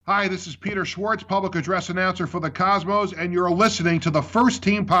Hi, this is Peter Schwartz, public address announcer for the Cosmos, and you're listening to the First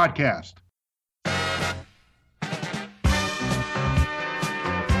Team Podcast.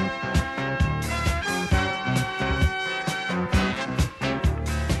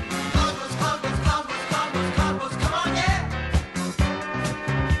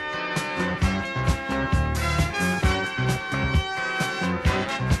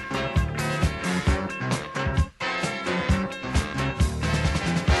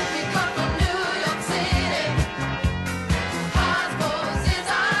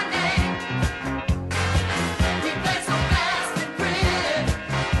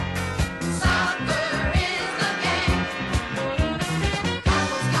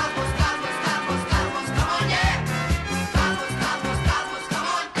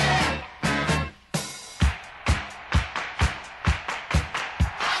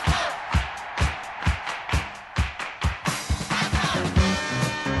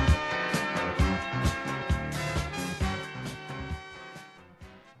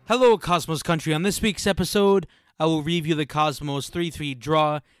 Hello, Cosmos Country. On this week's episode, I will review the Cosmos 3-3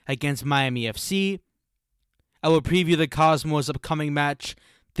 draw against Miami FC. I will preview the Cosmos' upcoming match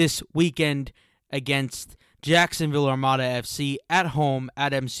this weekend against Jacksonville Armada FC at home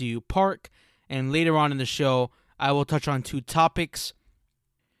at MCU Park. And later on in the show, I will touch on two topics.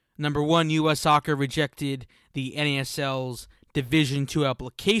 Number one, U.S. Soccer rejected the NASL's Division II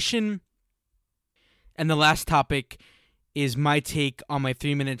application. And the last topic is my take on my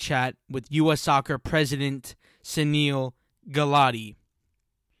 3-minute chat with U.S. Soccer President Sunil Gulati.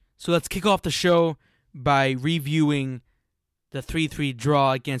 So let's kick off the show by reviewing the 3-3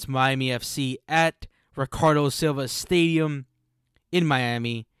 draw against Miami FC at Ricardo Silva Stadium in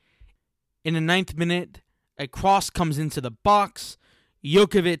Miami. In the 9th minute, a cross comes into the box.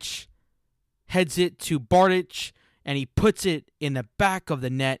 Jokovic heads it to Bardic, and he puts it in the back of the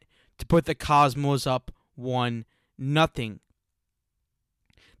net to put the Cosmos up 1-0.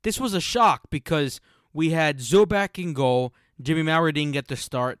 This was a shock because we had Zobak in goal. Jimmy Maurer didn't get the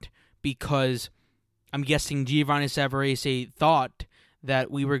start because I'm guessing Giovanni Savarese thought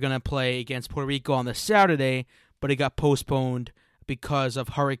that we were going to play against Puerto Rico on the Saturday, but it got postponed because of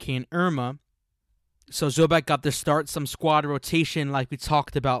Hurricane Irma. So Zobak got the start, some squad rotation like we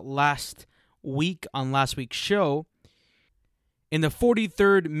talked about last week on last week's show. In the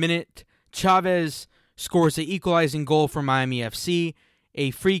 43rd minute, Chavez scores the equalizing goal for Miami FC. A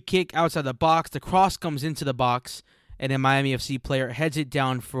free kick outside the box. The cross comes into the box, and a Miami FC player heads it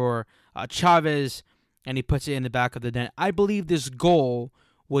down for Chavez, and he puts it in the back of the net. I believe this goal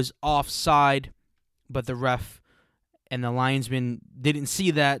was offside, but the ref and the linesman didn't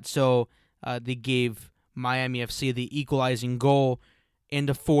see that, so they gave Miami FC the equalizing goal in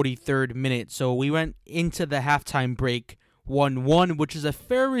the 43rd minute. So we went into the halftime break 1-1, which is a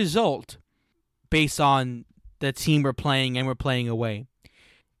fair result based on the team we're playing and we're playing away.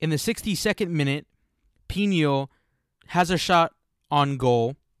 In the 62nd minute, Pino has a shot on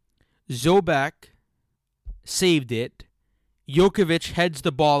goal. Zobak saved it. Jokovic heads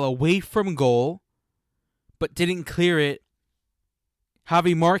the ball away from goal, but didn't clear it.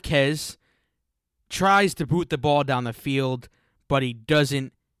 Javi Marquez tries to boot the ball down the field, but he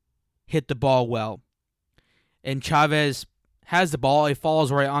doesn't hit the ball well. And Chavez has the ball. It falls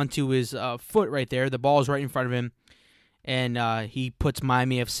right onto his foot right there. The ball is right in front of him. And he puts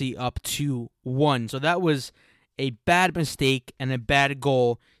Miami FC up 2-1. So that was a bad mistake and a bad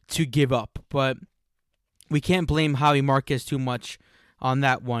goal to give up. But we can't blame Javi Marquez too much on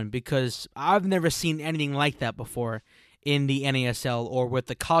that one because I've never seen anything like that before in the NASL or with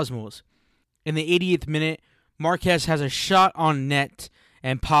the Cosmos. In the 80th minute, Marquez has a shot on net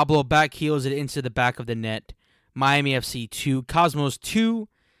and Pablo backheels it into the back of the net. Miami FC 2, Cosmos 2,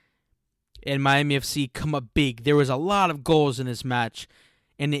 and Miami FC come up big. There was a lot of goals in this match.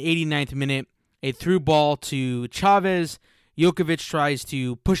 In the 89th minute, a through ball to Chavez. Jokovic tries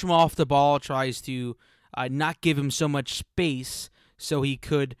to push him off the ball, tries to not give him so much space so he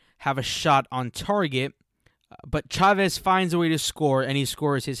could have a shot on target. But Chavez finds a way to score, and he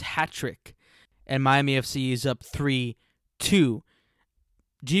scores his hat trick. And Miami FC is up 3-2.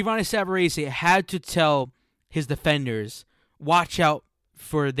 Giovanni Savarese had to tell his defenders, watch out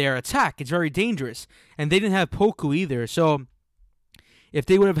for their attack. It's very dangerous. And they didn't have Poku either. So if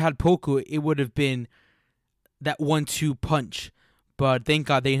they would have had Poku, it would have been that 1-2 punch. But thank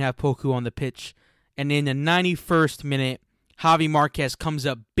God they didn't have Poku on the pitch. And in the 91st minute, Javi Marquez comes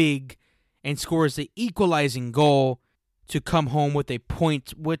up big and scores the equalizing goal to come home with a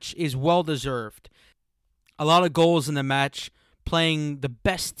point, which is well-deserved. A lot of goals in the match, playing the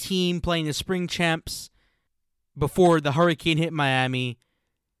best team, playing the spring champs before the hurricane hit Miami.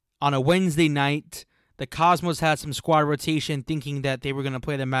 on a Wednesday night. The Cosmos had some squad rotation thinking that they were going to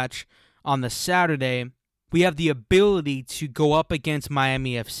play the match on the Saturday. We have the ability to go up against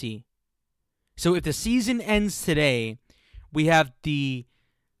Miami FC. So if the season ends today, we have the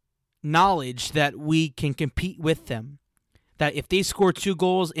knowledge that we can compete with them. That if they score 2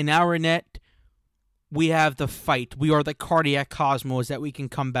 goals in our net, we have the fight. We are the cardiac Cosmos that we can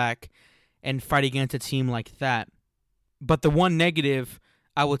come back and fight against a team like that. But the one negative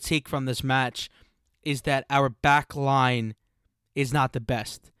I will take from this match is that our back line is not the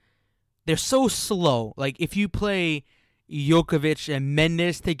best. They're so slow. Like, if you play Jokovic and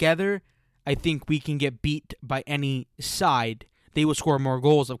Mendes together, I think we can get beat by any side. They will score more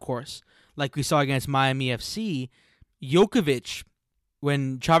goals, of course. Like we saw against Miami FC, Jokovic,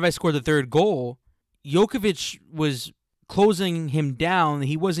 when Chavez scored the 3rd goal, Jokovic was closing him down.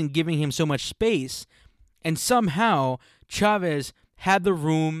 He wasn't giving him so much space. And somehow, Chavez had the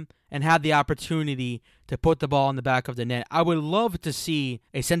room and had the opportunity to put the ball in the back of the net. I would love to see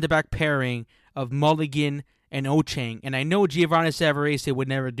a center-back pairing of Mulligan and Ochang. And I know Giovanni Savarese would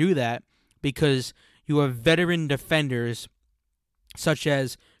never do that because you have veteran defenders such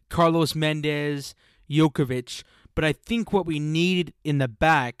as Carlos Mendes, Jokovic. But I think what we need in the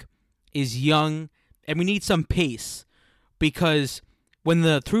back is young, and we need some pace. Because when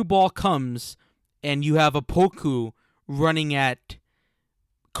the through ball comes and you have a Poku running at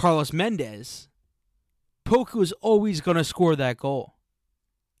Carlos Mendes, Poku is always going to score that goal.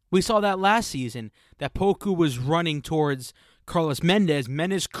 We saw that last season, that Poku was running towards Carlos Mendes.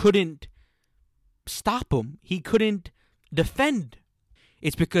 Mendes couldn't stop him. He couldn't defend.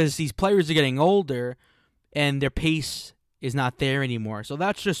 It's because these players are getting older and their pace is not there anymore. So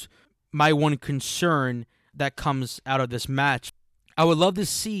that's just my one concern that comes out of this match. I would love to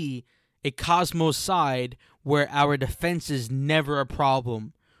see a Cosmos side where our defense is never a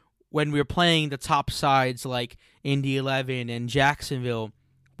problem. When we're playing the top sides like Indy 11 and Jacksonville,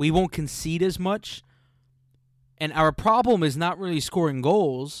 we won't concede as much. And our problem is not really scoring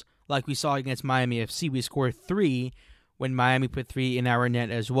goals like we saw against Miami FC. We scored 3 when Miami put 3 in our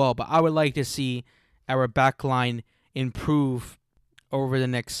net as well. But I would like to see our backline improve over the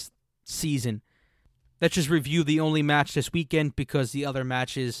next season. Let's just review the only match this weekend because the other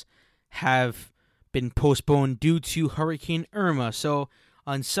matches have been postponed due to Hurricane Irma. So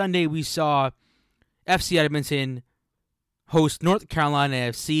on Sunday, we saw FC Edmonton host North Carolina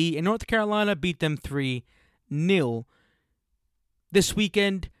FC, and North Carolina beat them 3-0. This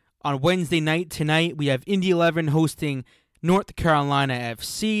weekend, on Wednesday night tonight, we have Indy 11 hosting North Carolina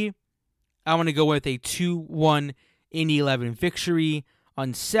FC. I want to go with a 2-1 Indy 11 victory.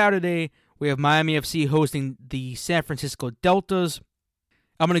 On Saturday, we have Miami FC hosting the San Francisco Deltas.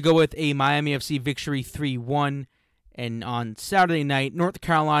 I'm going to go with a Miami FC victory 3-1. And on Saturday night, North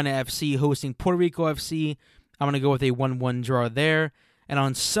Carolina FC hosting Puerto Rico FC. I'm going to go with a 1-1 draw there. And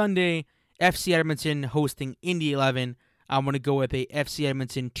on Sunday, FC Edmonton hosting Indy 11. I'm going to go with a FC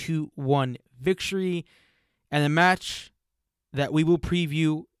Edmonton 2-1 victory. And the match that we will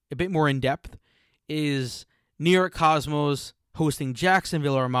preview a bit more in depth is New York Cosmos hosting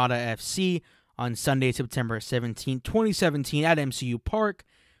Jacksonville Armada FC on Sunday, September 17, 2017 at MCU Park.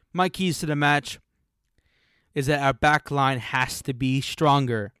 My keys to the match is that our back line has to be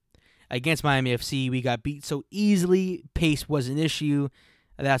stronger. Against Miami FC, we got beat so easily. Pace was an issue.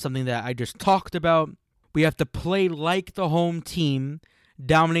 That's something that I just talked about. We have to play like the home team,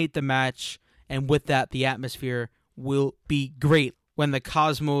 dominate the match, and with that, the atmosphere will be great. When the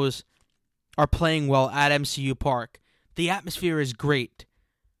Cosmos are playing well at MCU Park, the atmosphere is great.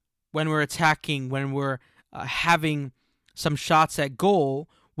 When we're attacking, when we're having some shots at goal,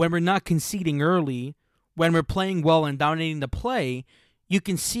 when we're not conceding early, when we're playing well and dominating the play, you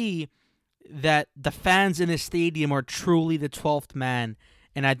can see that the fans in the stadium are truly the 12th man.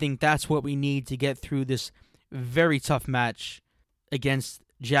 And I think that's what we need to get through this very tough match against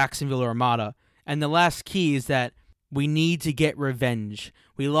Jacksonville Armada. And the last key is that we need to get revenge.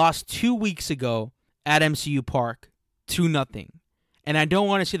 We lost 2 weeks ago at MCU Park, 2-0. And I don't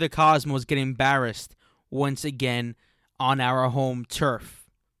want to see the Cosmos get embarrassed once again on our home turf.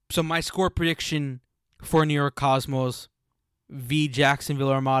 So my score prediction for New York Cosmos v. Jacksonville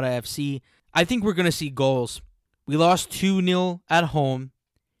Armada FC, I think we're going to see goals. We lost 2-0 at home,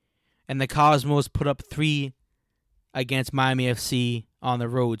 and the Cosmos put up 3 against Miami FC on the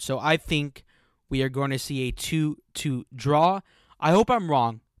road. So I think we are going to see a 2-2 draw. I hope I'm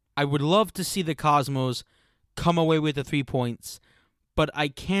wrong. I would love to see the Cosmos come away with the 3 points, but I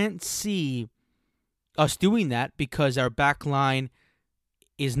can't see us doing that because our back line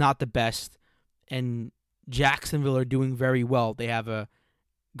is not the best, and Jacksonville are doing very well. They have a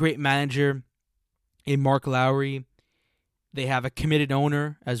great manager in Mark Lowry. They have a committed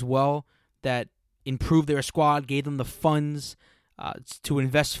owner as well that improved their squad, gave them the funds to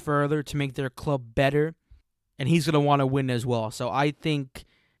invest further, to make their club better. And he's going to want to win as well. So I think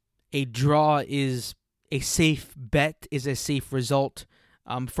a draw is a safe bet, is a safe result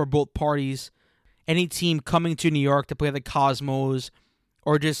for both parties. Any team coming to New York to play the Cosmos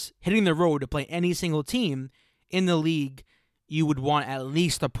or just hitting the road to play any single team in the league, you would want at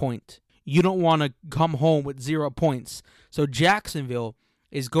least a point. You don't want to come home with 0 points. So Jacksonville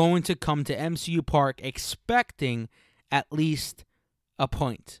is going to come to MCU Park expecting at least a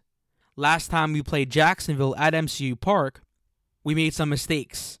point. Last time we played Jacksonville at MCU Park, we made some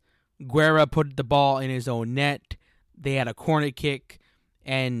mistakes. Guerra put the ball in his own net. They had a corner kick,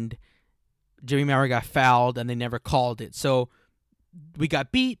 and Jimmy Maury got fouled, and they never called it. So we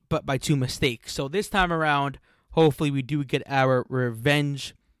got beat, but by 2 mistakes. So this time around, hopefully we do get our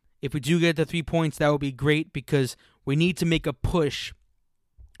revenge. If we do get the 3 points, that would be great because we need to make a push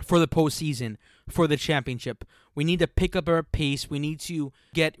for the postseason, for the championship. We need to pick up our pace. We need to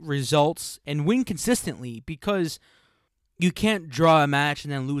get results and win consistently because you can't draw a match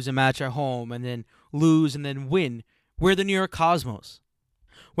and then lose a match at home and then lose and then win. We're the New York Cosmos.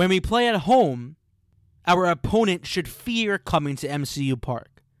 When we play at home, our opponent should fear coming to MCU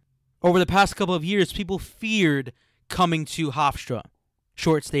Park. Over the past couple of years, people feared coming to Hofstra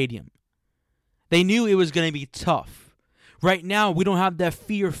Short Stadium. They knew it was going to be tough. Right now, we don't have that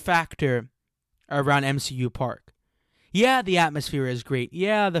fear factor around MCU Park. Yeah, the atmosphere is great.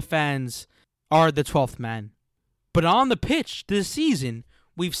 Yeah, the fans are the 12th man. But on the pitch this season,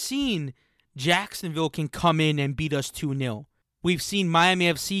 we've seen Jacksonville can come in and beat us 2-0. We've seen Miami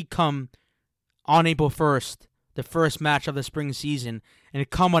FC come on April 1st, the first match of the spring season, and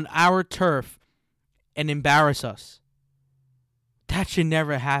come on our turf and embarrass us. That should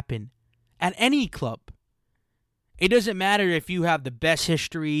never happen at any club. It doesn't matter if you have the best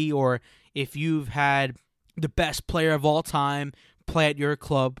history or if you've had the best player of all time play at your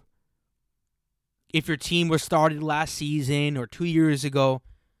club. If your team was started last season or 2 years ago,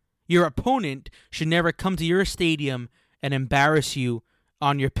 your opponent should never come to your stadium and embarrass you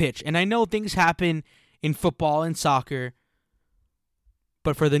on your pitch. And I know things happen in football and soccer,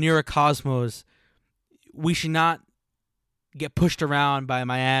 but for the New York Cosmos, we should not get pushed around by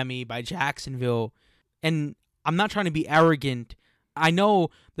Miami, by Jacksonville. And I'm not trying to be arrogant. I know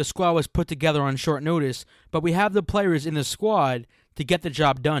the squad was put together on short notice, but we have the players in the squad to get the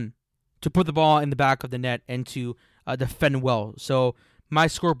job done, to put the ball in the back of the net and to defend well. So my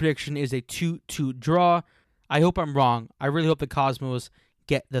score prediction is a 2-2 draw. I hope I'm wrong. I really hope the Cosmos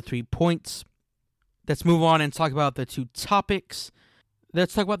get the 3 points. Let's move on and talk about the 2 topics.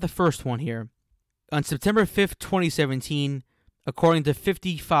 Let's talk about the first one here. On September 5th, 2017, according to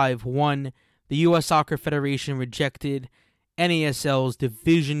 55-1, the U.S. Soccer Federation rejected NASL's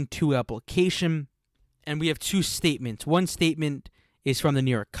Division II application, and we have 2 statements. One statement is from the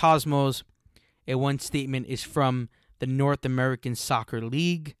New York Cosmos, and one statement is from the North American Soccer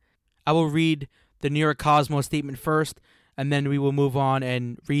League. I will read the New York Cosmos statement first, and then we will move on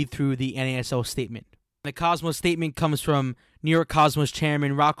and read through the NASL statement. The Cosmos statement comes from New York Cosmos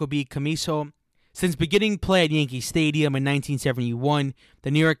chairman Rocco B. Camiso. Since beginning play at Yankee Stadium in 1971,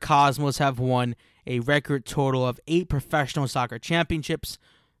 the New York Cosmos have won a record total of 8 professional soccer championships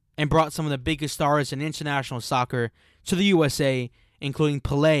and brought some of the biggest stars in international soccer to the USA, including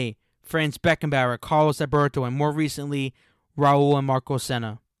Pelé, Franz Beckenbauer, Carlos Alberto, and more recently, Raul and Marco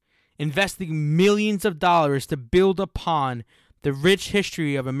Senna. Investing millions of dollars to build upon the rich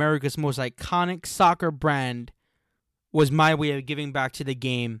history of America's most iconic soccer brand was my way of giving back to the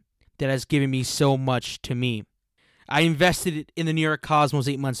game that has given me so much to me. I invested in the New York Cosmos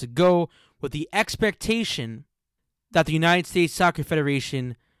 8 months ago with the expectation that the United States Soccer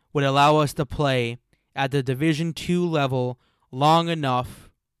Federation would allow us to play at the Division II level long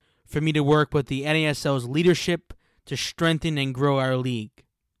enough for me to work with the NASL's leadership to strengthen and grow our league.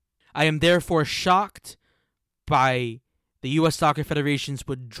 I am therefore shocked by the U.S. Soccer Federation's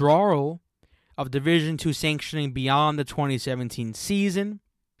withdrawal of Division II sanctioning beyond the 2017 season.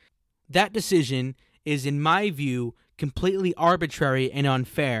 That decision is, in my view, completely arbitrary and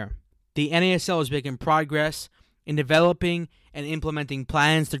unfair. The NASL is making progress in developing and implementing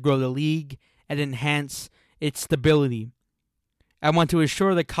plans to grow the league and enhance its stability. I want to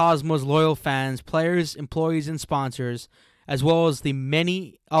assure the Cosmos loyal fans, players, employees, and sponsors, as well as the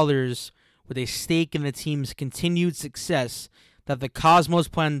many others with a stake in the team's continued success, that the Cosmos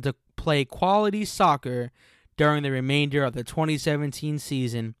plan to play quality soccer during the remainder of the 2017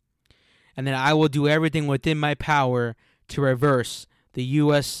 season, and that I will do everything within my power to reverse the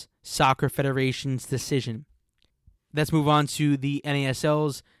U.S. Soccer Federation's decision. Let's move on to the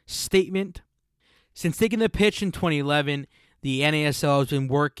NASL's statement. Since taking the pitch in 2011, the NASL has been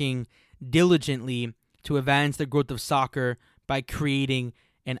working diligently to advance the growth of soccer by creating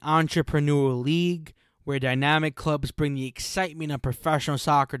an entrepreneurial league where dynamic clubs bring the excitement of professional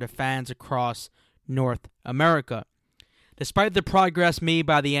soccer to fans across North America. Despite the progress made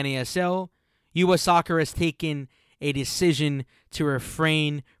by the NASL, U.S. Soccer has taken a decision to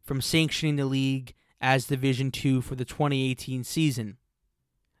refrain from sanctioning the league as Division II for the 2018 season.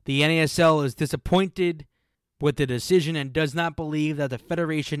 The NASL is disappointed with the decision and does not believe that the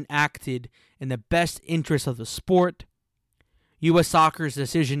federation acted in the best interest of the sport. U.S. Soccer's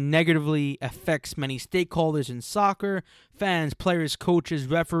decision negatively affects many stakeholders in soccer: fans, players, coaches,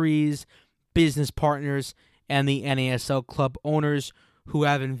 referees, business partners, and the NASL club owners who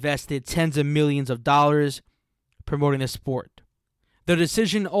have invested tens of millions of dollars promoting the sport. The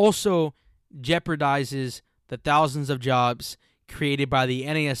decision also jeopardizes the thousands of jobs created by the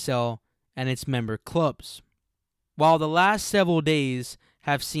NASL and its member clubs. While the last several days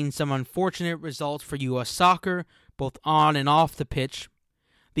have seen some unfortunate results for U.S. Soccer, both on and off the pitch,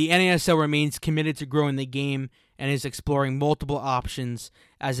 the NASL remains committed to growing the game and is exploring multiple options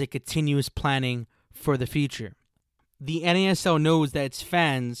as it continues planning for the future. The NASL knows that its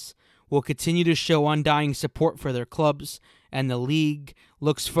fans will continue to show undying support for their clubs, and the league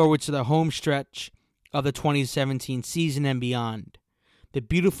looks forward to the home stretch of the 2017 season and beyond. The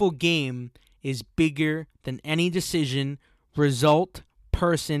beautiful game is bigger than any decision, result,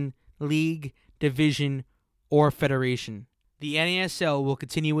 person, league, division, or federation. The NASL will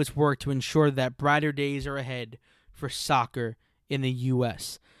continue its work to ensure that brighter days are ahead for soccer in the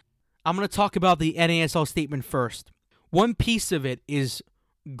U.S. I'm going to talk about the NASL statement first. One piece of it is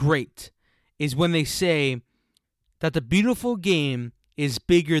great, is when they say that the beautiful game is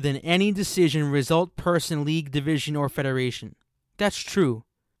bigger than any decision, result, person, league, division, or federation. That's true.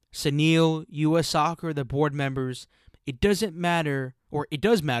 Sunil, U.S. Soccer, the board members, it doesn't matter, or it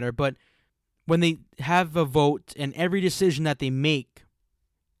does matter, but when they have a vote and every decision that they make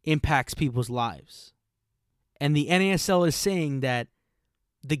impacts people's lives. And the NASL is saying that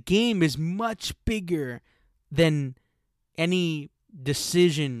the game is much bigger than any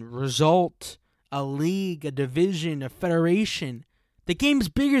decision, result, a league, a division, a federation. The game's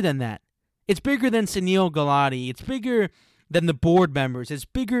bigger than that. It's bigger than Sunil Gulati. It's bigger than the board members. It's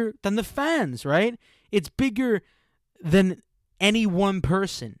bigger than the fans, right? It's bigger than any one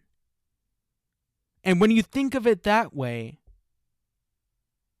person. And when you think of it that way,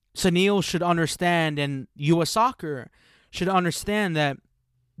 Sunil should understand, and U.S. Soccer should understand that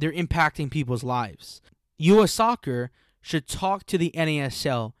they're impacting people's lives. U.S. Soccer should talk to the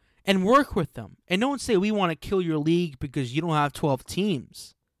NASL and work with them. And don't say we want to kill your league because you don't have 12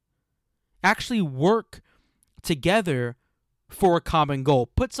 teams. Actually work together for a common goal.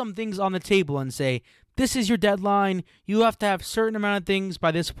 Put some things on the table and say, this is your deadline. You have to have a certain amount of things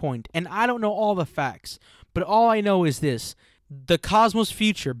by this point. And I don't know all the facts, but all I know is this. The Cosmos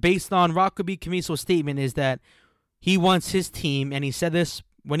future, based on Rockaby Camiso's statement, is that he wants his team, and he said this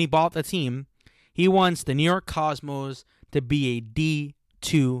when he bought the team, he wants the New York Cosmos to be a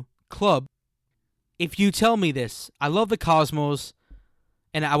D2 club. If you tell me this, I love the Cosmos,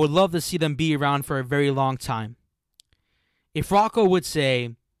 and I would love to see them be around for a very long time. If Rocco would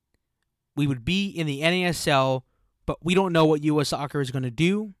say, we would be in the NASL, but we don't know what U.S. Soccer is going to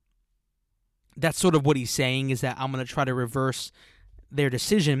do, that's sort of what he's saying, is that I'm going to try to reverse their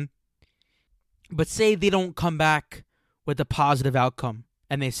decision. But say they don't come back with a positive outcome,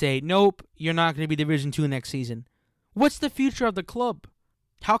 and they say, nope, you're not going to be Division II next season. What's the future of the club?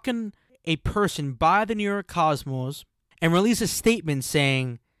 How can a person buy the New York Cosmos and release a statement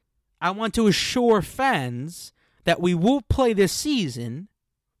saying, I want to assure fans that we will play this season,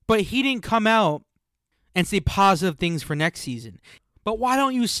 but he didn't come out and say positive things for next season? But why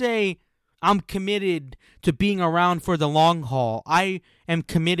don't you say, I'm committed to being around for the long haul. I am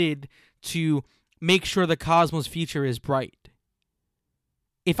committed to make sure the Cosmos' future is bright.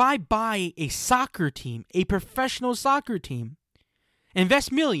 If I buy a soccer team, a professional soccer team,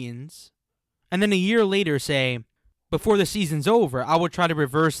 invest millions, and then a year later say, before the season's over, I will try to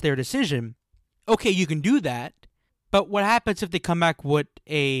reverse their decision, okay, you can do that, but what happens if they come back with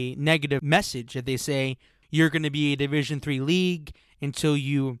a negative message? If they say, you're going to be a Division III league until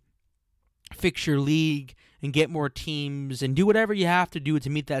you fix your league and get more teams and do whatever you have to do to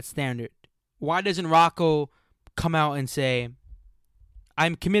meet that standard. Why doesn't Rocco come out and say,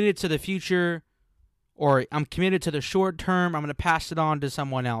 I'm committed to the future, or I'm committed to the short term, I'm going to pass it on to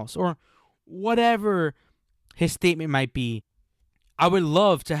someone else, or whatever his statement might be? I would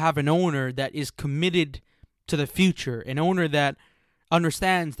love to have an owner that is committed to the future, an owner that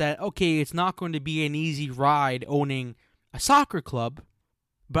understands that, okay, it's not going to be an easy ride owning a soccer club,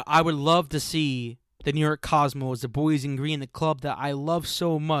 but I would love to see the New York Cosmos, the Boys in Green, the club that I love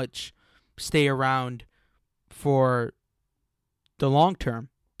so much, stay around for the long term.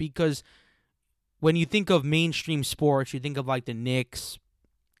 Because when you think of mainstream sports, you think of like the Knicks,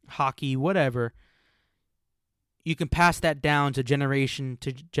 hockey, whatever, you can pass that down to generation.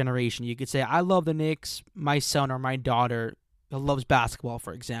 You could say, I love the Knicks, my son or my daughter loves basketball,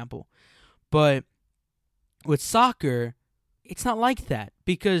 for example. But with soccer, it's not like that,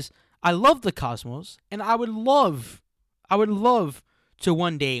 because I love the Cosmos, and I would love to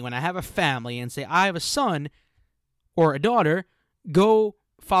one day, when I have a family and say I have a son or a daughter, go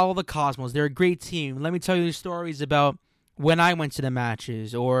follow the Cosmos. They're a great team. Let me tell you stories about when I went to the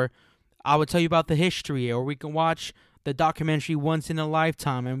matches, or I would tell you about the history, or we can watch the documentary Once in a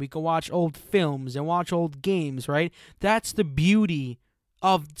Lifetime, and we can watch old films and watch old games, right? That's the beauty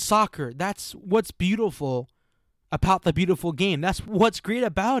of soccer. That's what's beautiful about the beautiful game. That's what's great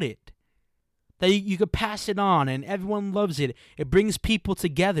about it. That you could pass it on and everyone loves it. It brings people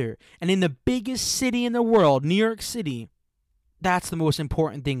together. And in the biggest city in the world, New York City, that's the most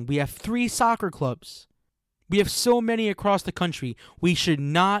important thing. We have 3 soccer clubs. We have so many across the country. We should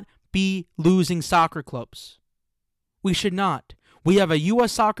not be losing soccer clubs. We should not. We have a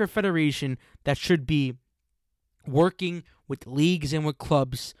U.S. Soccer Federation that should be working with leagues and with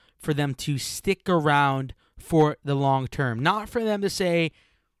clubs for them to stick around for the long term. Not for them to say,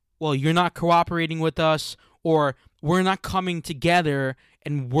 well, you're not cooperating with us, or we're not coming together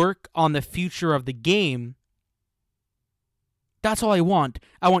and work on the future of the game. That's all I want.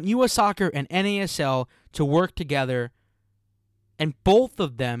 I want U.S. Soccer and NASL to work together, and both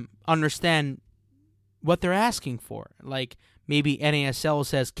of them understand what they're asking for. Like, maybe NASL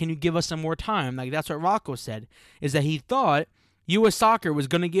says, can you give us some more time? Like, that's what Rocco said, is that he thought U.S. Soccer was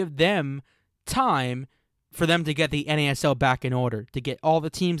going to give them time for them to get the NASL back in order, to get all the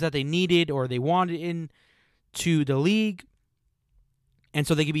teams that they needed or they wanted into the league, and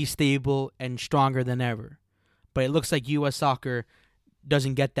so they could be stable and stronger than ever. But it looks like U.S. Soccer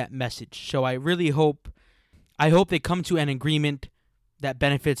doesn't get that message. So I really hope they come to an agreement that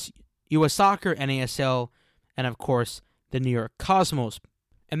benefits U.S. Soccer, NASL, and of course, the New York Cosmos.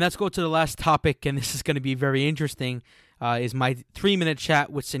 And let's go to the last topic, and this is going to be very interesting, is my 3-minute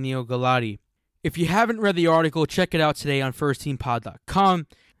chat with Sunil Gulati. If you haven't read the article, check it out today on firstteampod.com.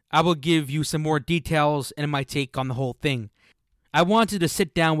 I will give you some more details and my take on the whole thing. I wanted to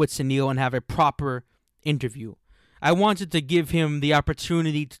sit down with Sunil and have a proper interview. I wanted to give him the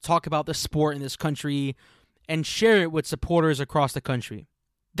opportunity to talk about the sport in this country and share it with supporters across the country.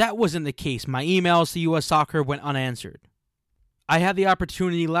 That wasn't the case. My emails to U.S. Soccer went unanswered. I had the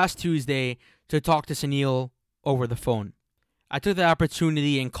opportunity last Tuesday to talk to Sunil over the phone. I took the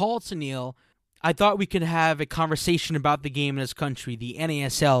opportunity and called Sunil. I thought we could have a conversation about the game in this country, the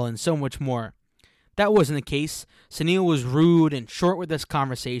NASL, and so much more. That wasn't the case. Sunil was rude and short with this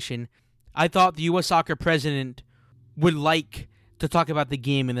conversation. I thought the U.S. Soccer president would like to talk about the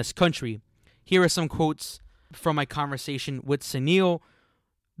game in this country. Here are some quotes from my conversation with Sunil.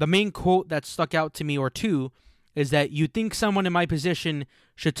 The main quote that stuck out to me, or two, is that you think someone in my position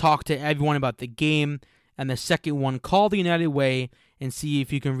should talk to everyone about the game, and the second one, call the United Way and see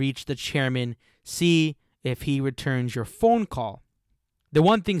if you can reach the chairman, see if he returns your phone call. The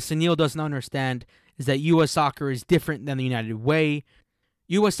one thing Sunil doesn't understand is that U.S. Soccer is different than the United Way.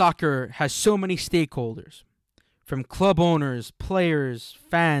 U.S. Soccer has so many stakeholders, from club owners, players,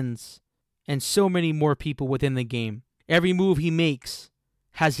 fans, and so many more people within the game. Every move he makes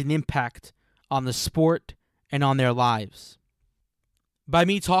has an impact on the sport and on their lives. By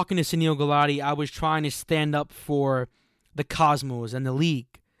me talking to Sunil Gulati, I was trying to stand up for the Cosmos and the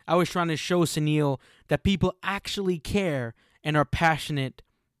league. I was trying to show Sunil that people actually care and are passionate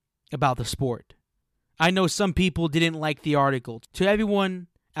about the sport. I know some people didn't like the article. To everyone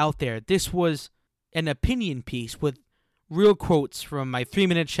out there, this was an opinion piece with real quotes from my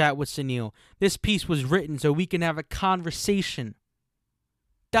 3-minute chat with Sunil. This piece was written so we can have a conversation.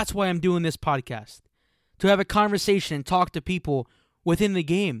 That's why I'm doing this podcast. To have a conversation and talk to people within the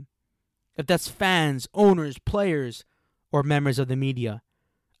game. If that's fans, owners, players, or members of the media.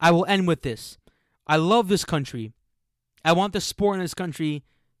 I will end with this. I love this country. I want the sport in this country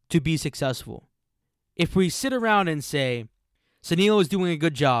to be successful. If we sit around and say, Sunil is doing a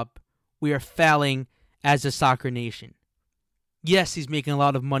good job, we are failing as a soccer nation. Yes, he's making a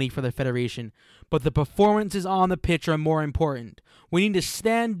lot of money for the federation, but the performances on the pitch are more important. We need to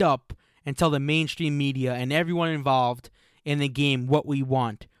stand up and tell the mainstream media and everyone involved in the game what we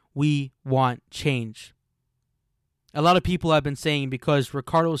want. We want change. A lot of people have been saying because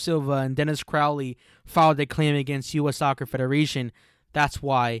Ricardo Silva and Dennis Crowley filed a claim against U.S. Soccer Federation, that's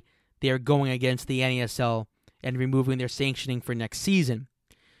why they are going against the NASL and removing their sanctioning for next season.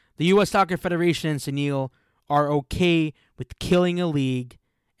 The U.S. Soccer Federation and Sunil are okay with killing a league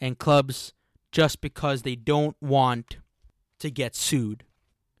and clubs just because they don't want to get sued.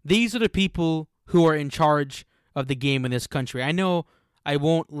 These are the people who are in charge of the game in this country. I know I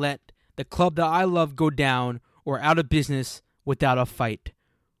won't let the club that I love go down or out of business without a fight.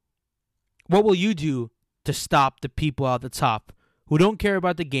 What will you do to stop the people at the top who don't care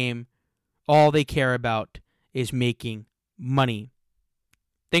about the game? All they care about is making money.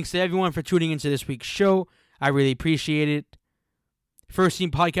 Thanks to everyone for tuning into this week's show. I really appreciate it. First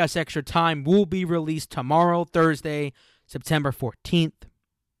Team Podcast Extra Time will be released tomorrow, Thursday, September 14th.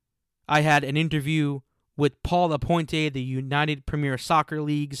 I had an interview with Paul Lapointe, the United Premier Soccer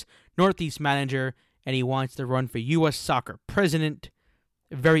League's Northeast manager, and he wants to run for U.S. Soccer President.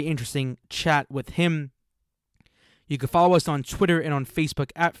 A very interesting chat with him. You can follow us on Twitter and on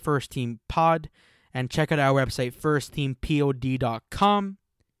Facebook at First Team Pod, and check out our website, firstteampod.com.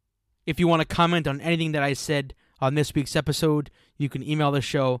 If you want to comment on anything that I said on this week's episode, you can email the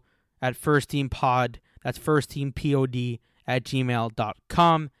show at firstteampod, that's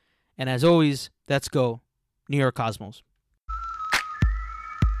firstteampod@gmail.com. And as always, let's go, New York Cosmos.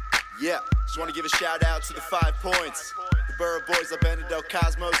 Yeah, just want to give a shout out to the 5 points. The Borough Boys, Benedict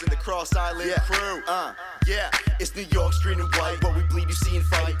Cosmos, and the Cross Island crew. Yeah, it's New York, street and white. What we bleed, you see and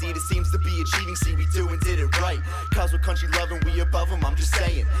fight. Indeed, it seems to be achieving. See, we do and did it right. Cosmo country loving, we above them, I'm just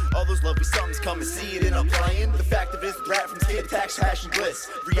saying. All those lovely somethings come and see it in our playing. The fact of it is, the rap from kid attacks, passion, bliss.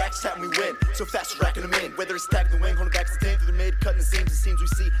 Reacts, tap, we win. So fast, we're racking them in. Whether it's tagging the wing, holding back to the through the mid, cutting the seams, it seems we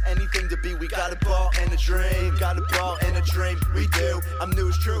see anything to be. We got a ball and a dream. Got a ball and a dream, we do. I'm new,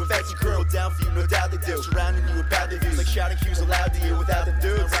 it's true, fancy crew. Down for you, no doubt they do. Surrounding you with bad reviews, like shouting cues aloud to you without the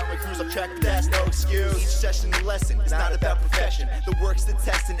dudes. Around my crews, I'm tracking, but that's no excuse. Each session a lesson, it's not about profession. The work's the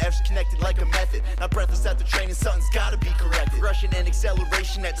test and F's connected like a method. Not breathless after training, something's gotta be corrected. Rushing and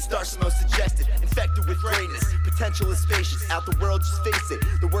acceleration at the start's most suggested. Infected with greatness, potential is spacious. Out the world, just face it,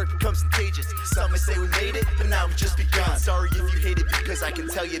 the work becomes contagious. Some may say we made it, but now we've just begun. Sorry if you hate it, because I can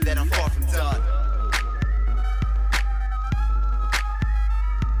tell you that I'm far from done.